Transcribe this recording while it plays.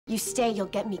You stay, you'll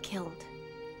get me killed.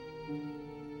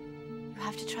 You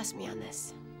have to trust me on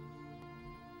this.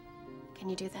 Can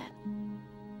you do that?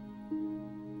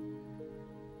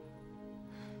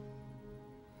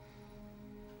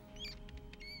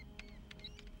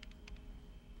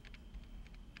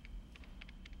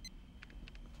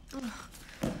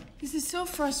 This is so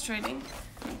frustrating.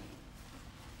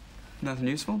 Nothing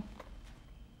useful?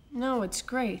 No, it's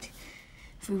great.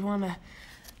 If we want to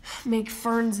make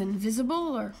ferns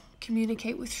invisible or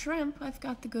communicate with shrimp, I've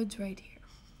got the goods right here.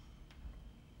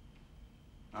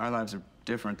 Our lives are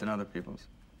different than other people's.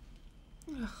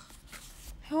 Ugh.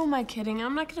 Who am I kidding?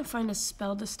 I'm not going to find a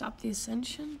spell to stop the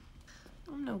ascension.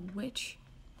 I'm no witch.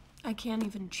 I can't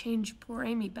even change poor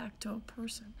Amy back to a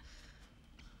person.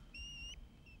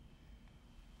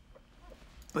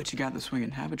 But you got the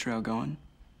swinging habit trail going.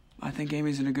 I think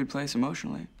Amy's in a good place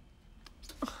emotionally.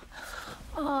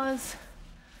 Oz.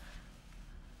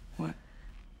 What?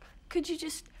 Could you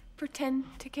just pretend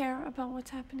to care about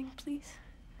what's happening, please?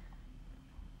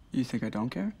 You think I don't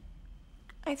care?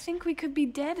 I think we could be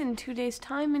dead in 2 days'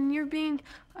 time, and you're being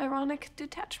ironic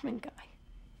detachment guy.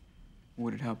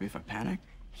 Would it help you if I panic?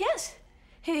 Yes,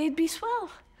 it'd be swell.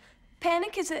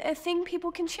 Panic is a thing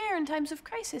people can share in times of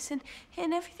crisis, and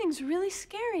everything's really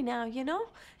scary now, you know?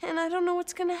 And I don't know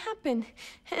what's gonna happen.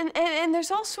 And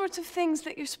there's all sorts of things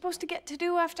that you're supposed to get to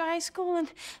do after high school,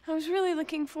 and I was really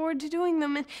looking forward to doing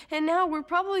them, and now we're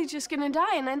probably just gonna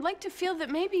die, and I'd like to feel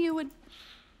that maybe you would...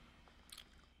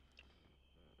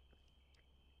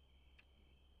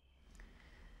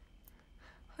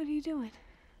 What are you doing?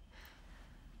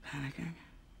 Panicking.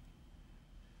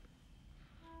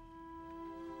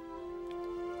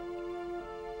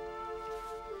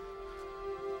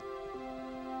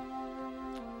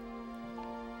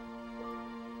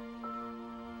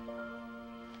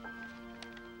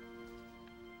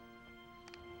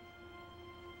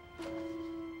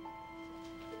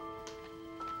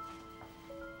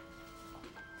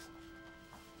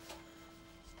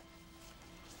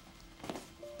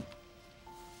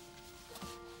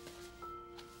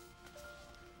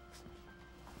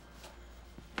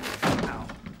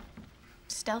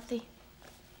 Stealthy.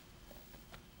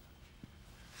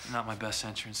 Not my best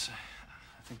entrance.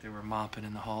 I think they were mopping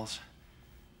in the halls.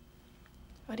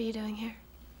 What are you doing here?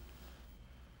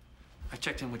 I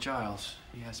checked in with Giles.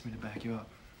 He asked me to back you up.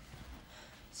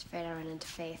 I was afraid I'd run into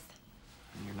Faith.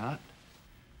 And you're not?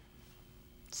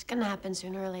 It's gonna happen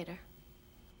sooner or later.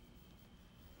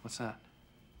 What's that?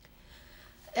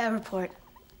 A report.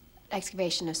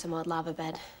 Excavation of some old lava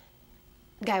bed.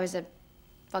 The guy was a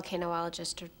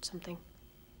volcanologist or something.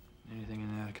 Anything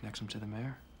in there that connects him to the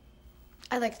mayor?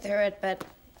 I looked through it, but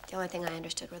the only thing I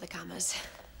understood were the commas.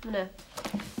 I'm gonna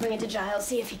bring it to Giles,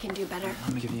 see if he can do better.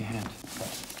 Let me give you a hand.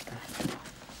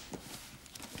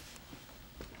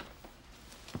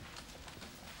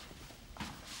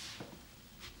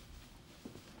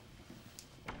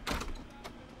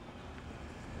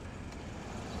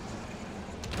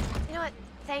 You know what?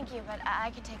 Thank you, but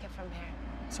I could take it from here.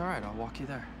 It's all right. I'll walk you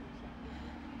there.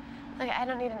 Look, I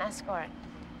don't need an escort.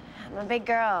 I'm a big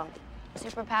girl.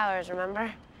 Superpowers,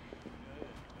 remember?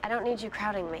 I don't need you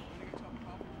crowding me.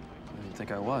 I didn't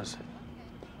think I was.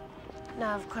 No,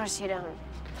 of course you don't.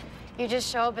 You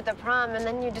just show up at the prom and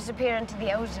then you disappear into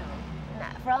the ozone.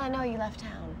 And for all I know, you left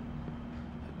town.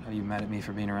 Are you mad at me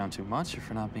for being around too much or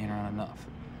for not being around enough?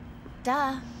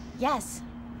 Duh. Yes.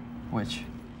 Which?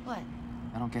 What?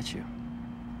 I don't get you.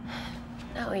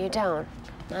 No, you don't.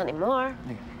 Not anymore.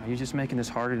 Are you just making this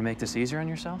harder to make this easier on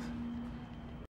yourself?